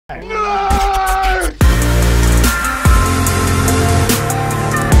Get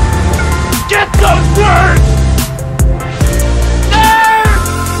those words!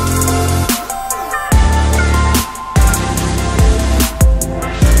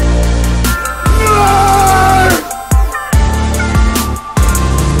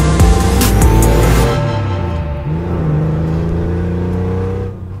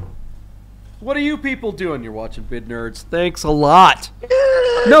 What are you people doing? You're watching Bid Nerds. Thanks a lot.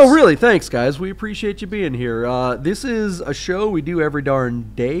 No, really, thanks, guys. We appreciate you being here. This is a show we do every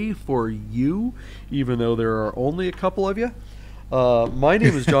darn day for you, even though there are only a couple of you. My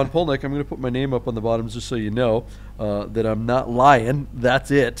name is John Polnik. I'm going to put my name up on the bottom just so you know that I'm not lying. That's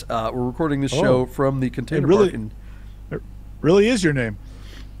it. We're recording this show from the Container Park. It really is your name.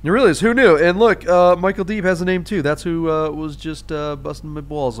 It really is. Who knew? And look, Michael Deeb has a name too. That's who was just busting my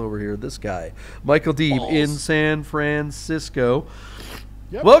balls over here. This guy, Michael Deeb, in San Francisco.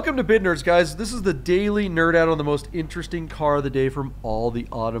 Yep. Welcome to Bid Nerds, guys. This is the daily nerd out on the most interesting car of the day from all the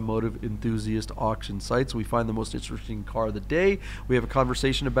automotive enthusiast auction sites. We find the most interesting car of the day. We have a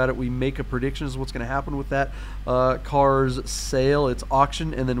conversation about it. We make a prediction as to what's going to happen with that car's sale, its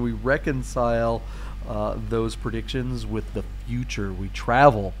auction, and then we reconcile those predictions with the future. We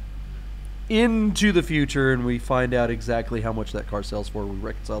travel into the future and we find out exactly how much that car sells for. We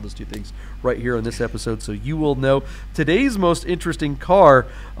reconcile those two things right here on this episode, so you will know. Today's most interesting car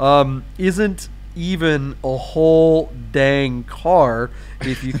isn't even a whole dang car,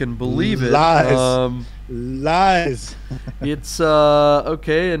 if you can believe it. Lies. It's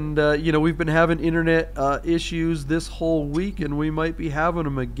okay, and you know, we've been having internet issues this whole week, and we might be having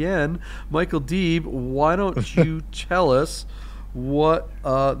them again. Michael Deeb, why don't you tell us what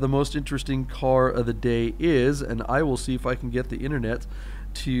the most interesting car of the day is, and I will see if I can get the internet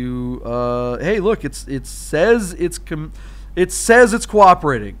to hey, look, it says it's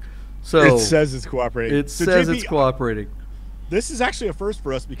cooperating. So it says it's cooperating. It says it's cooperating. This is actually a first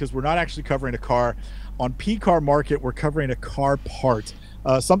for us because we're not actually covering a car on PCar Market. We're covering a car part,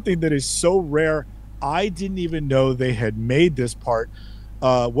 something that is so rare. I didn't even know they had made this part.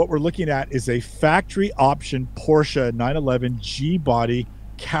 What we're looking at is a factory option Porsche 911 G-Body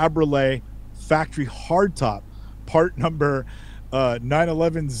Cabriolet factory hardtop, part number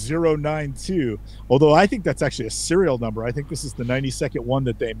 911092. Although I think that's actually a serial number. I think this is the 92nd one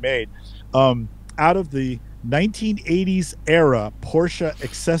that they made. Out of the 1980s era Porsche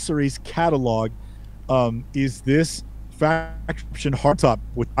accessories catalog is this factory option hardtop,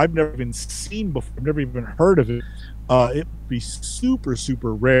 which I've never even seen before. I've never even heard of it. It would be super,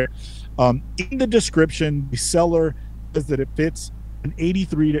 super rare. In the description, the seller says that it fits an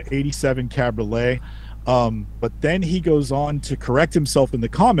 83 to 87 Cabriolet. But then he goes on to correct himself in the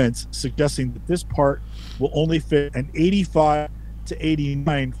comments, suggesting that this part will only fit an 85 to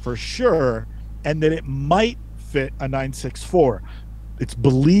 89 for sure, and that it might fit a 964. It's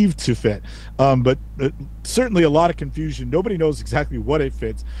believed to fit, but certainly a lot of confusion. Nobody knows exactly what it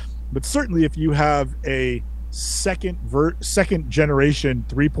fits, but certainly if you have a second generation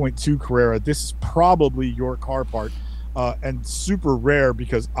 3.2 Carrera, this is probably your car part, and super rare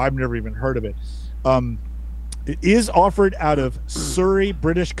because I've never even heard of it. It is offered out of Surrey,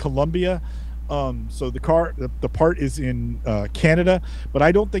 British Columbia. So the part is in Canada, but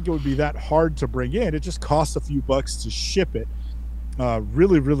I don't think it would be that hard to bring in. It just costs a few bucks to ship it.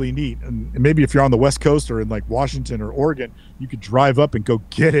 Really, really neat. And maybe if you're on the West Coast or in like Washington or Oregon, you could drive up and go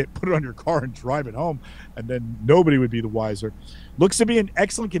get it, put it on your car and drive it home, and then nobody would be the wiser. Looks to be in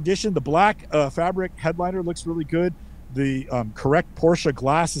excellent condition. The black fabric headliner looks really good. The correct Porsche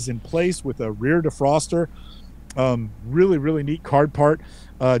glass is in place with a rear defroster. Really, really neat card part.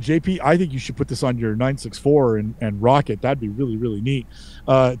 JP, I think you should put this on your 964 and rock it. That'd be really, really neat.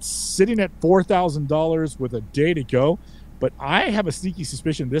 It's sitting at $4,000 with a day to go. But I have a sneaky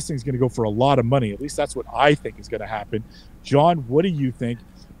suspicion this thing's going to go for a lot of money. At least that's what I think is going to happen. John, what do you think?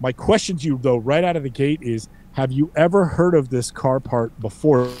 My question to you, though, right out of the gate is, have you ever heard of this car part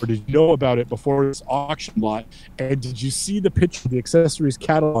before? Or did you know about it before this auction lot? And did you see the picture of the accessories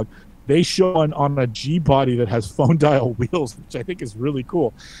catalog? They show on a G-Body that has phone dial wheels, which I think is really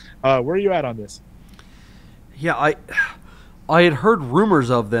cool. Where are you at on this? Yeah, I had heard rumors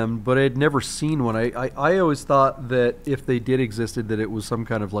of them, but I had never seen one. I always thought that if they did existed, that it was some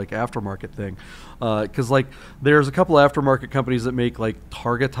kind of like aftermarket thing. Because like there's a couple of aftermarket companies that make like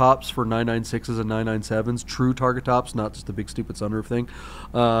Targa tops for 996s and 997s, true Targa tops, not just the big stupid sunroof thing.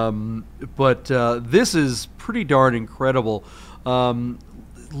 But this is pretty darn incredible.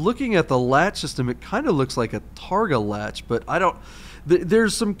 Looking at the latch system, it kind of looks like a Targa latch, but I don't.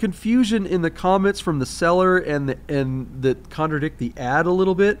 there's some confusion in the comments from the seller and that contradict the ad a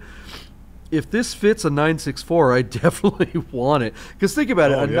little bit. If this fits a 964, I definitely want it. Because think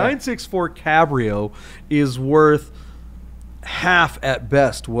about it, a 964 Cabrio is worth half at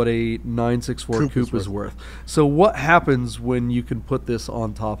best what a 964 Coupe is worth. So what happens when you can put this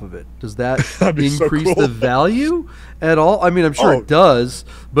on top of it? Does that increase the value at all? I mean, I'm sure it does,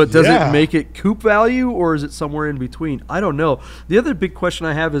 but does it make it Coupe value, or is it somewhere in between? I don't know. The other big question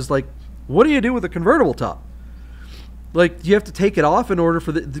I have is, like, what do you do with a convertible top? Like, do you have to take it off in order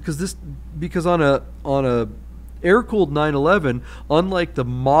for because on a air-cooled 911, unlike the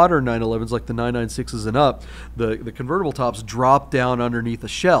modern 911s, like the 996s and up, the convertible tops drop down underneath a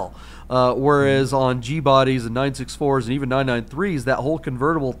shell. Whereas on G-bodies and 964s and even 993s, that whole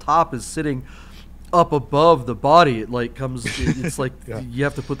convertible top is sitting up above the body. It like comes, it's like you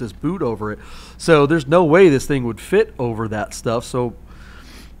have to put this boot over it. So there's no way this thing would fit over that stuff. So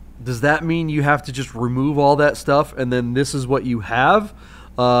does that mean you have to just remove all that stuff and then this is what you have?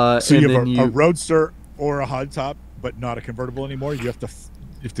 So you have a Roadster or a hardtop, but not a convertible anymore. You have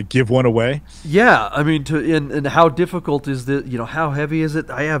to give one away. Yeah, I mean, and how difficult is the, you know, how heavy is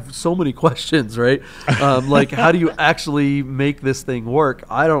it? I have so many questions, right? Like, how do you actually make this thing work?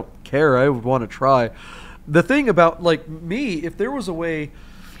 I don't care. I would want to try. The thing about, like, me, if there was a way,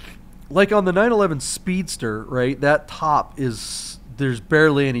 like on the 911 Speedster, right? That top is, there's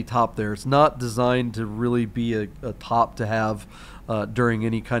barely any top there. It's not designed to really be a top to have during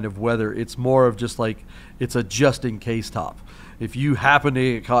any kind of weather. It's more of just like, it's a just-in-case top. If you happen to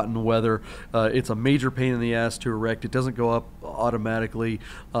get caught in weather, it's a major pain in the ass to erect. It doesn't go up automatically.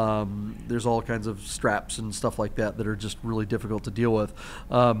 There's all kinds of straps and stuff like that that are just really difficult to deal with.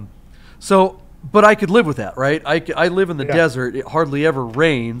 But I could live with that, right? I live in the desert. It hardly ever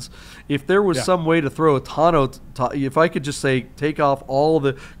rains. If there was some way to throw a tonneau, if I could just say, take off all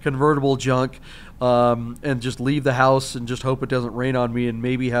the convertible junk, and just leave the house and just hope it doesn't rain on me, and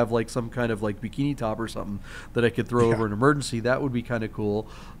maybe have like some kind of like bikini top or something that I could throw over an emergency, that would be kind of cool.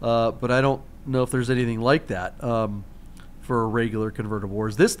 But I don't know if there's anything like that for a regular convertible.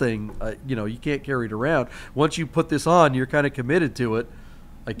 Whereas this thing, you know, you can't carry it around. Once you put this on, you're kind of committed to it,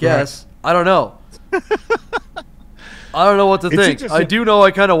 I guess. Right. I don't know. I don't know what to think. I do know I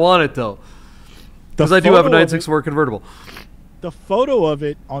kind of want it though, because I do have a 964 convertible. The photo of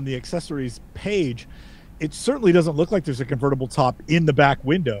it on the accessories page, it certainly doesn't look like there's a convertible top in the back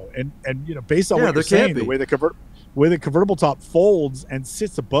window. And you know, based on what you're saying, the way the convertible top folds and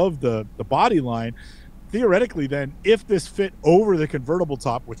sits above the body line, theoretically then, if this fit over the convertible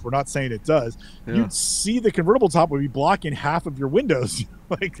top, which we're not saying it does, you'd see the convertible top would be blocking half of your windows.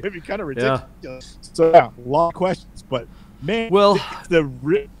 Like, it'd be kind of ridiculous. Yeah. So a lot of questions, but man, well,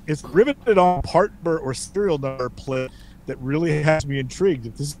 it's riveted on part number or serial number plate that really has me intrigued.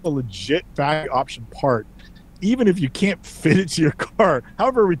 If this is a legit factory option part, even if you can't fit it to your car,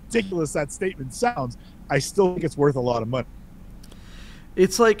 however ridiculous that statement sounds, I still think it's worth a lot of money.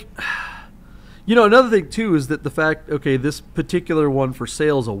 It's like, you know, another thing too is that the fact, okay, this particular one for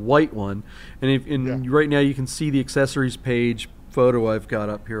sale is a white one, and right now you can see the accessories page photo I've got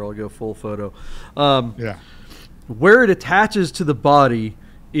up here. I'll go full photo. Where it attaches to the body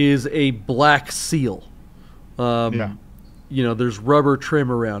is a black seal. You know, there's rubber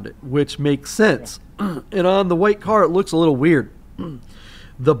trim around it, which makes sense. And on the white car, it looks a little weird.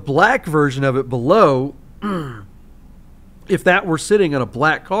 The black version of it below, if that were sitting on a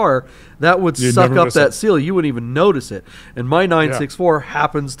black car, that would suck up that seal. You wouldn't even notice it. And my 964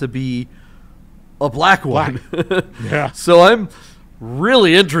 happens to be a black one. So I'm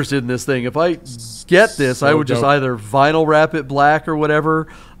really interested in this thing. If I get this, I would just either vinyl wrap it black or whatever,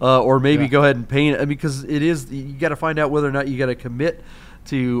 or maybe go ahead and paint it, because it is, you got to find out whether or not you got to commit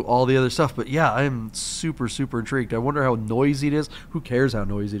to all the other stuff. But yeah, I'm super intrigued. I wonder how noisy it is. Who cares how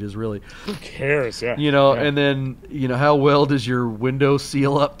noisy it is, really? Who cares? You know, and then, you know, how well does your window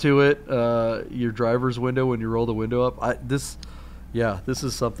seal up to it, your driver's window, when you roll the window up? This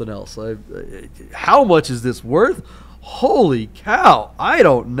is something else. How much is this worth? Holy cow, I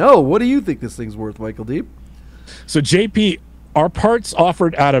don't know. What do you think this thing's worth, Michael Deeb? So JP, our parts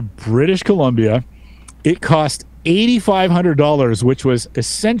offered out of British Columbia, it cost $8,500, which was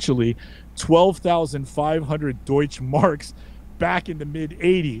essentially 12,500 Deutsche Marks back in the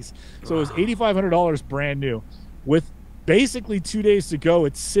mid-'80s. So it was $8,500 brand new. With basically 2 days to go,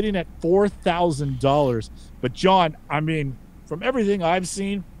 it's sitting at $4,000. But John, I mean, from everything I've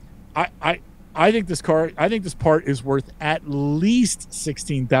seen, I think this part is worth at least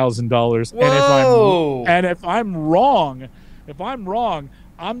 $16,000. And if I'm wrong,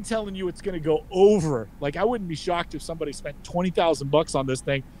 I'm telling you, it's going to go over. Like, I wouldn't be shocked if somebody spent $20,000 on this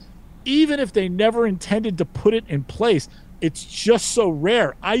thing, even if they never intended to put it in place. It's just so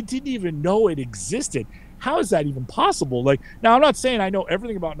rare. I didn't even know it existed. How is that even possible? Like, now I'm not saying I know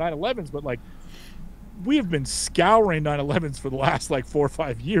everything about 911s, but like, we have been scouring 911s for the last like 4 or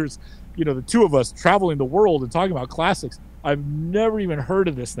 5 years. You know, the two of us traveling the world and talking about classics. I've never even heard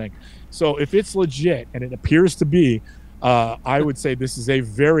of this thing. So if it's legit, and it appears to be, I would say this is a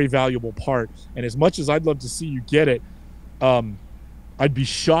very valuable part. And as much as I'd love to see you get it, I'd be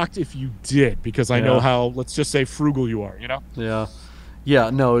shocked if you did, because I know how, let's just say, frugal you are, you know?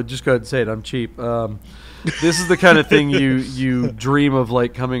 Yeah, no, just go ahead and say it. I'm cheap. This is the kind of thing you dream of,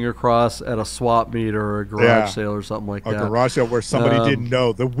 like coming across at a swap meet or a garage sale or something like that. A garage sale where somebody didn't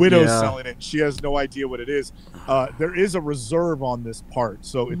know. The widow's selling it. She has no idea what it is. There is a reserve on this part,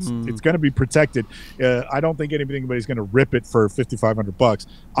 so it's going to be protected. I don't think anybody's going to rip it for $5,500.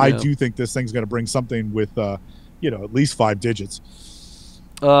 I do think this thing's going to bring something with, at least 5 digits.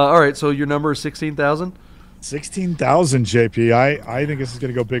 All right, so your number is 16,000. 16,000, JP. I think this is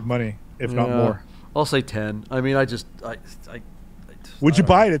going to go big money, if not more. I'll say 10. I mean, Would you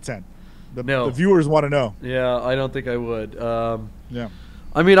buy it at 10? No. The viewers want to know. Yeah, I don't think I would. Yeah.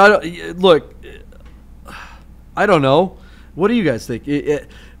 I mean, I don't know. What do you guys think?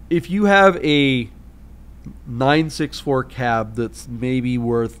 If you have a 964 cab that's maybe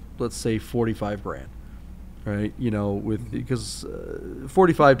worth, let's say, 45 grand, right? You know, because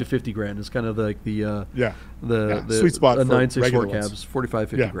 45 to 50 grand is kind of like the sweet spot for 964 cabs. cabs,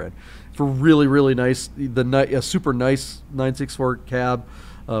 45, 50 grand. For really, really nice, a super nice 964 cab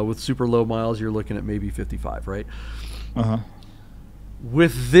with super low miles, you're looking at maybe 55, right?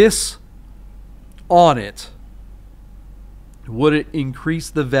 With this on it, would it increase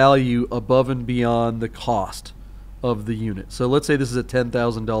the value above and beyond the cost of the unit? So let's say this is a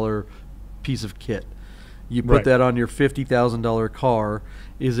 $10,000 piece of kit. You put that on your $50,000 car.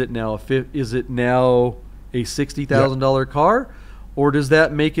 Is it now a $60,000 car, or does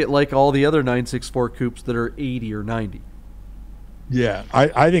that make it like all the other 964 coupes that are 80 or 90? Yeah,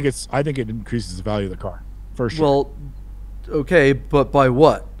 I think it increases the value of the car for sure. Well, okay, but by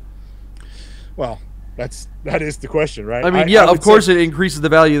what? Well, that is the question, right? I mean, of course it increases the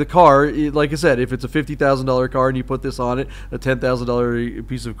value of the car. Like I said, if it's a $50,000 car and you put this on it, a $10,000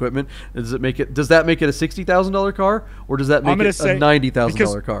 piece of equipment, does that make it a $60,000 car, or does that make it a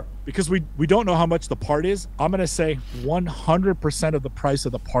 $90,000 car? Because we don't know how much the part is. I'm going to say 100% of the price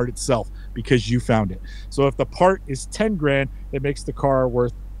of the part itself, because you found it. So if the part is 10 grand, it makes the car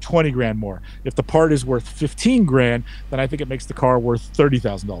worth 20 grand more. If the part is worth 15 grand, then I think it makes the car worth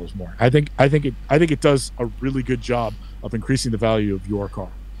 $30,000 more. I think it does a really good job of increasing the value of your car.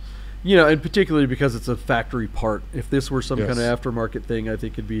 You know, and particularly because it's a factory part. If this were some kind of aftermarket thing, I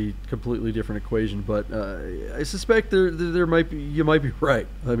think it'd be a completely different equation. But I suspect you might be right.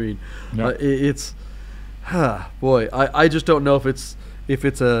 I mean, I just don't know if it's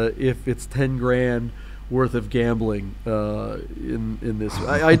 10 grand worth of gambling in this.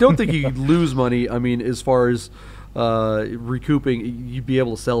 I don't think you could lose money. I mean, as far as recouping, you'd be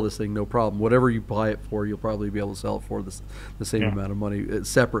able to sell this thing no problem. Whatever you buy it for, you'll probably be able to sell it for the same amount of money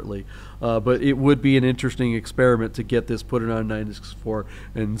separately. But it would be an interesting experiment to get this, put it on 964,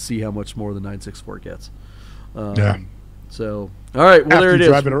 and see how much more the 964 gets. So, all right, well, there it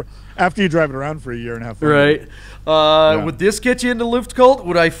is. After you drive it around for a year and have fun. Right. Would this get you into Luft Cult?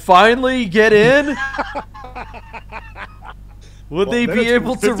 Would I finally get in? Would they be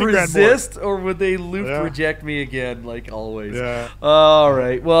able to resist, or would they reject me again, like always? All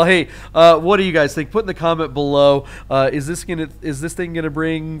right. Well, hey, what do you guys think? Put in the comment below. Is this thing gonna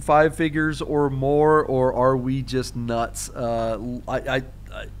bring 5 figures or more, or are we just nuts?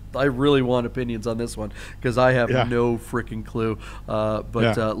 I really want opinions on this one, because I have no freaking clue.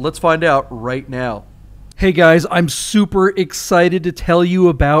 But let's find out right now. Hey guys, I'm super excited to tell you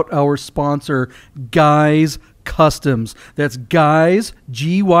about our sponsor, Guys Customs. That's Guys,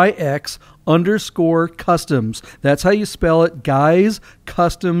 GYX_Customs. That's how you spell it. Guys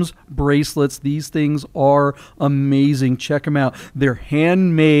Customs bracelets. These things are amazing. Check them out. They're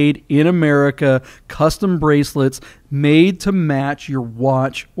handmade in America, custom bracelets made to match your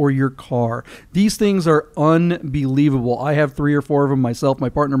watch or your car. These things are unbelievable. I have 3 or 4 of them myself. My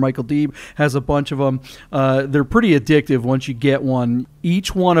partner Michael Deeb has a bunch of them. They're pretty addictive once you get one.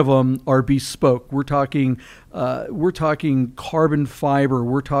 Each one of them are bespoke. We're talking carbon fiber.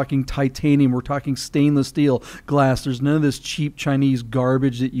 We're talking titanium. titanium. We're talking stainless steel, glass. There's none of this cheap Chinese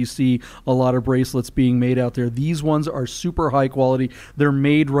garbage that you see a lot of bracelets being made out there. These ones are super high quality. They're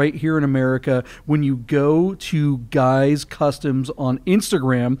made right here in America. When you go to Guys Customs on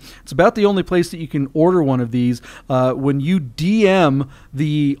Instagram, it's about the only place that you can order one of these. When you DM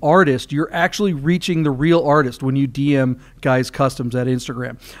the artist, you're actually reaching the real artist when you DM Guys Customs at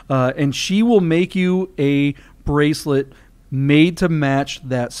Instagram. And she will make you a bracelet made to match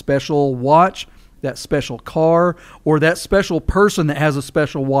that special watch, that special car, or that special person that has a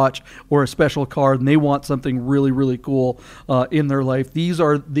special watch or a special car, and they want something really, really cool in their life.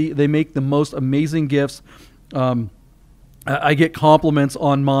 They make the most amazing gifts. I get compliments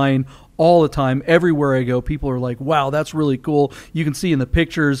on mine all the time. Everywhere I go, people are like, wow, that's really cool. You can see in the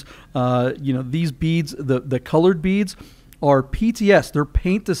pictures, these beads, the colored beads are PTS. They're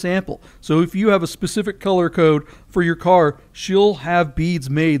paint to sample. So if you have a specific color code for your car, she'll have beads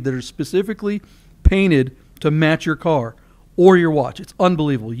made that are specifically painted to match your car or your watch. It's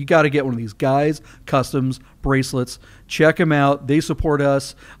unbelievable. You got to get one of these Guys Customs bracelets. Check them out. They support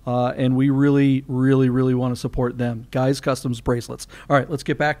us, and we really, really, really want to support them. Guys Customs bracelets. All right, let's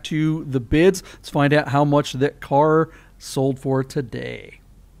get back to the bids. Let's find out how much that car sold for today.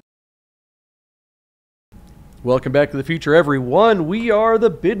 Welcome back to the future, everyone. We are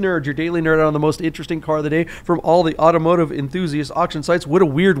the Bid Nerds, your daily nerd out on the most interesting car of the day from all the automotive enthusiast auction sites. What a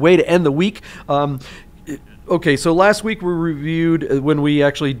weird way to end the week. Okay, so last week we reviewed, when we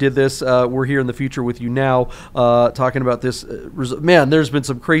actually did this, we're here in the future with you now, talking about this. Man, there's been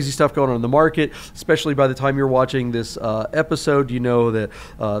some crazy stuff going on in the market, especially by the time you're watching this episode. You know that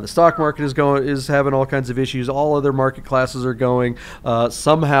the stock market is having all kinds of issues. All other market classes are going.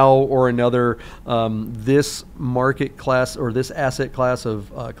 Somehow or another, this market class or this asset class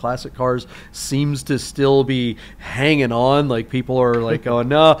of classic cars seems to still be hanging on. Like, people are like, oh,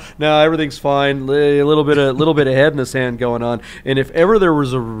 no, everything's fine. A little bit of head in the sand going on. And if ever there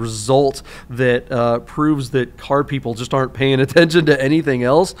was a result that proves that car people just aren't paying attention to anything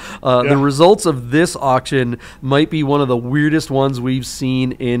else, the results of this auction might be one of the weirdest ones we've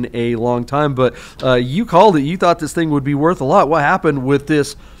seen in a long time. But you called it. You thought this thing would be worth a lot. What happened with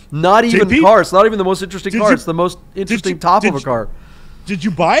this? Not even JP? car. It's not even the most interesting car. It's the most interesting top of a car. Did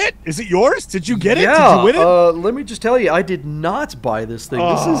you buy it? Is it yours? Did you get it? Yeah, Did you win it? Let me just tell you, I did not buy this thing.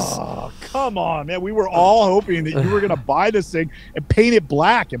 Oh, come on, man. We were all hoping that you were going to buy this thing and paint it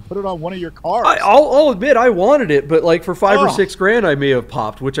black and put it on one of your cars. I'll admit I wanted it, but like for $5 or $6 grand, I may have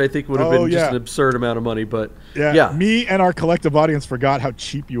popped, which I think would have been just an absurd amount of money. But yeah, me and our collective audience forgot how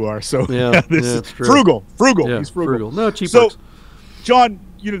cheap you are. So this is true. Frugal. Yeah, He's frugal. No, cheap. So, John,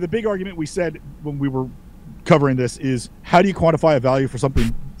 the big argument we said when we were covering this is, how do you quantify a value for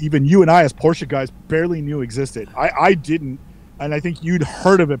something even you and I as Porsche guys barely knew existed? I didn't, and I think you'd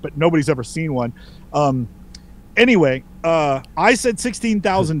heard of it, but nobody's ever seen one. Anyway, I said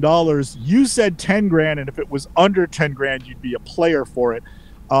 $16,000. You said 10 grand, and if it was under 10 grand, you'd be a player for it.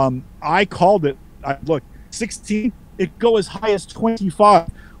 I called it. Look, 16. It go as high as 25.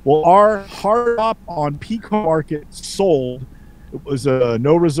 Well, our hardtop on PCar Market sold. It was a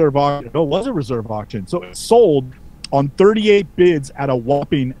no reserve auction. No, it was a reserve auction. So it sold on 38 bids at a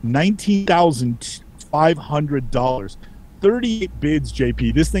whopping $19,500. 38 bids,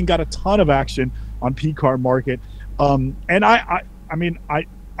 JP. This thing got a ton of action on PCar Market. And I mean, I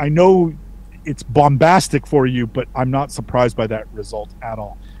know it's bombastic for you, but I'm not surprised by that result at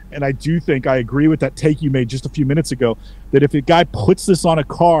all. And I do think I agree with that take you made just a few minutes ago, that if a guy puts this on a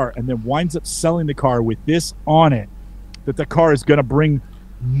car and then winds up selling the car with this on it, that the car is going to bring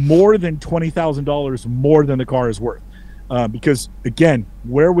more than $20,000 more than the car is worth. Because, again,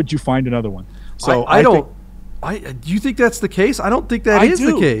 where would you find another one? So do you think that's the case? I don't think that is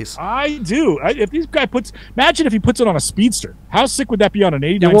the case. I do. If this guy imagine if he puts it on a Speedster. How sick would that be on an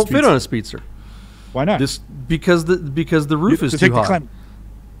 89 It won't Speedster? fit on a Speedster. Why not? Because the roof is too high.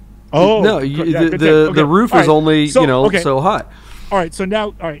 Oh no! The roof is only so high. All right, so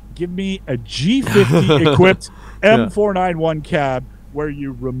now, give me a G50 equipped M491 cab where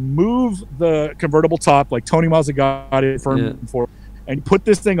you remove the convertible top, like Tony Mazzagatti for, and you put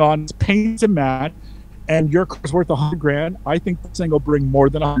this thing on, it's paint and matte, and your car's worth $100 grand. I think this thing will bring more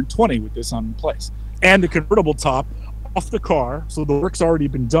than 120 with this on place, and the convertible top off the car, so the work's already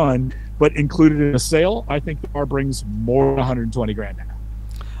been done, but included in a sale. I think the car brings more than 120 grand now.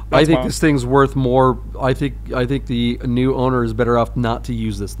 I think this thing's worth more. I think the new owner is better off not to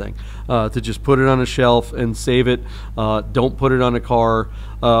use this thing, to just put it on a shelf and save it. Don't put it on a car.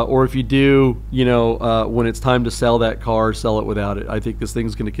 or if you do, when it's time to sell that car, sell it without it. I think this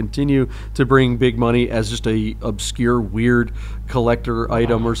thing's going to continue to bring big money as just a obscure, weird collector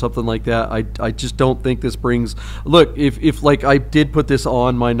item or something like that. I just don't think this brings. Look, if like I did put this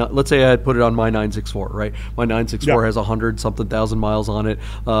on my, let's say I had put it on my 964, right? My 964 has 100-something thousand miles on it.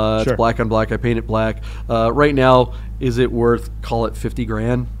 It's black on black. I paint it black. Right now, is it worth, call it 50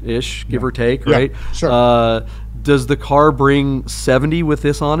 grand ish, give or take, right? Sure. Does the car bring 70 with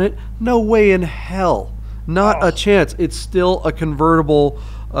this on it? No way in hell. Not a chance. It's still a convertible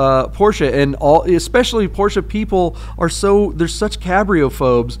Porsche, and especially Porsche people they're such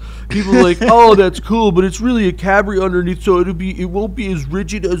cabriophobes. People are like, oh, that's cool, but it's really a cabrio underneath, so it won't be as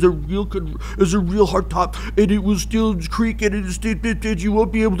rigid as a real hardtop, and it will still creak, and you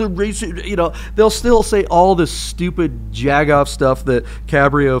won't be able to race it. They'll still say all this stupid jag-off stuff that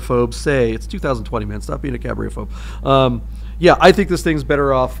cabriophobes say. It's 2020, man. Stop being a cabriophobe. Yeah, I think this thing's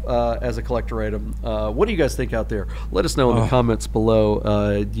better off as a collector item. What do you guys think out there? Let us know in the comments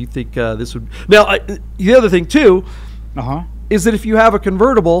below. Do you think this would... Now, the other thing, too, is that if you have a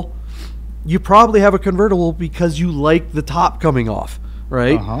convertible, you probably have a convertible because you like the top coming off,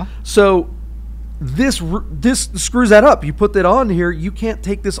 right? So this screws that up. You put that on here, you can't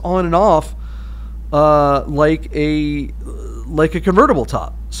take this on and off like a convertible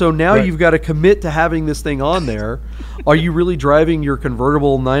top. So now you've got to commit to having this thing on there. Are you really driving your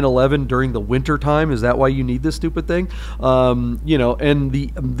convertible 911 during the winter time? Is that why you need this stupid thing? And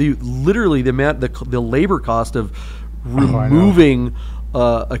literally the labor cost of removing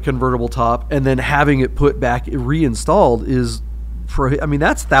a convertible top and then having it put back reinstalled is,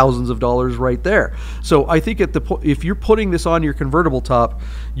 that's thousands of dollars right there. So I think if you're putting this on your convertible top,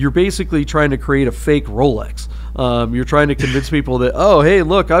 you're basically trying to create a fake Rolex. You're trying to convince people that, oh, hey,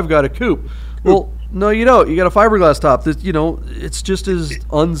 look, I've got a coupe. Well, no, you don't. You got a fiberglass top. It's just as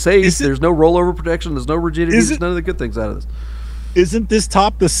unsafe. There's no rollover protection. There's no rigidity. There's none of the good things out of this. Isn't this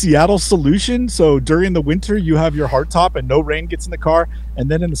top the Seattle solution? So during the winter, you have your hardtop and no rain gets in the car.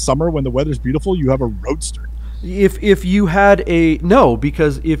 And then in the summer, when the weather's beautiful, you have a roadster. If you had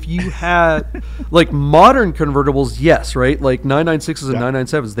because if you had like modern convertibles, yes, right? Like 996s and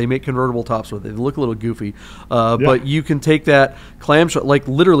 997s, they make convertible tops with it. They look a little goofy, but you can take that clamshell, like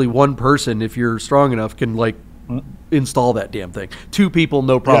literally one person, if you're strong enough, can like install that damn thing. Two people,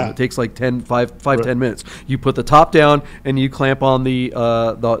 no problem. It takes like 10 minutes. You put the top down and you clamp on the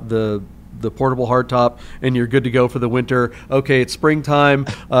portable hardtop, and you're good to go for the winter. Okay, it's springtime.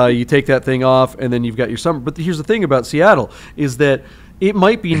 You take that thing off, and then you've got your summer. But here's the thing about Seattle is that it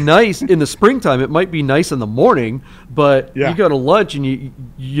might be nice in the springtime. It might be nice in the morning, but you go to lunch and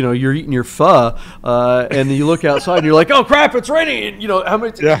you're eating your pho, and then you look outside and you're like, oh crap, it's raining. And, how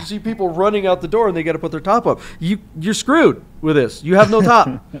many you see people running out the door and they got to put their top up. You're screwed with this. You have no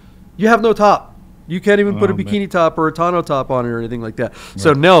top. You have no top. You can't even put a bikini top or a tonneau top on it or anything like that. Right.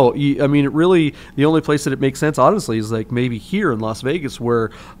 So no, really the only place that it makes sense, honestly, is like maybe here in Las Vegas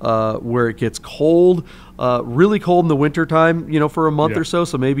where it gets cold, really cold in the wintertime, for a month or so.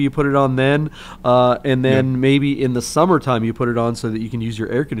 So maybe you put it on then, and then maybe in the summertime you put it on so that you can use your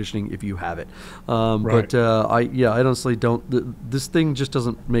air conditioning if you have it. But I honestly don't. This thing just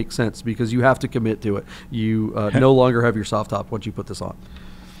doesn't make sense because you have to commit to it. You no longer have your soft top once you put this on.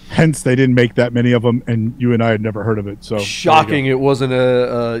 Hence, they didn't make that many of them, and you and I had never heard of it. So shocking! It wasn't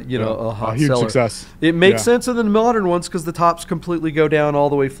a hot huge seller. Success. It makes sense in the modern ones because the tops completely go down all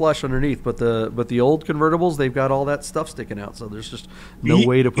the way flush underneath. But the old convertibles, they've got all that stuff sticking out, so there's just no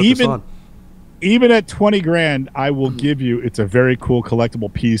way to put this on. Even at 20 grand, I will give you. It's a very cool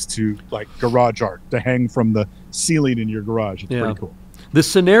collectible piece to like garage art to hang from the ceiling in your garage. It's pretty cool. The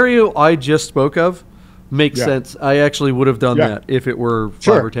scenario I just spoke of makes sense. I actually would have done that if it were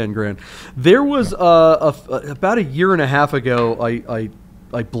 5 or 10 grand. There was about a year and a half ago,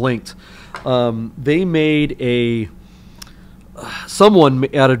 I blinked. They made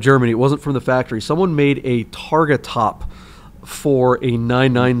someone out of Germany, it wasn't from the factory, someone made a Targa top for a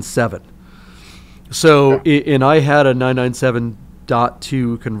 997. So, and I had a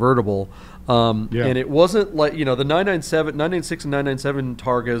 997.2 convertible. And it wasn't like, the 997, 996 and 997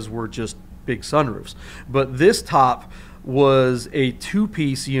 Targas were just big sunroofs, but this top was a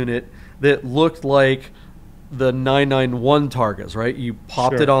two-piece unit that looked like the 991 Targas, right? You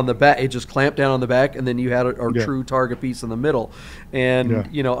popped it on the back, it just clamped down on the back, and then you had a true Targa piece in the middle. And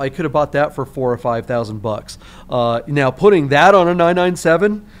I could have bought that for $4,000 or $5,000. Now putting that on a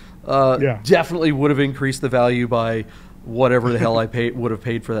 997 definitely would have increased the value by whatever the hell I would have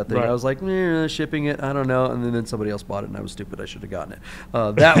paid for that thing. Right. I was like, shipping it, I don't know. And then somebody else bought it, and I was stupid. I should have gotten it.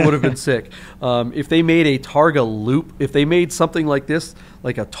 That would have been sick. If they made a Targa loop, if they made something like this,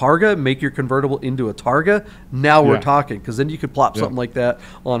 like a Targa, make your convertible into a Targa, now we're talking. Because then you could plop something like that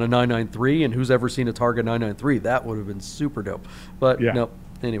on a 993, and who's ever seen a Targa 993? That would have been super dope. But nope.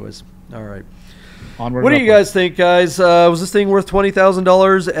 Anyways, all right. Onward What do you guys think, guys? Was this thing worth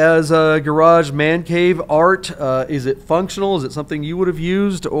 $20,000 as a garage man cave art? Is it functional? Is it something you would have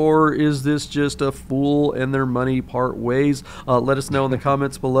used? Or is this just a fool and their money part ways? Let us know in the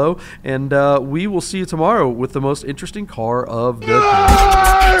comments below. And we will see you tomorrow with the most interesting car of the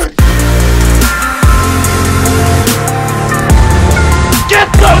day.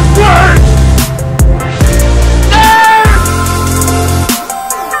 Get those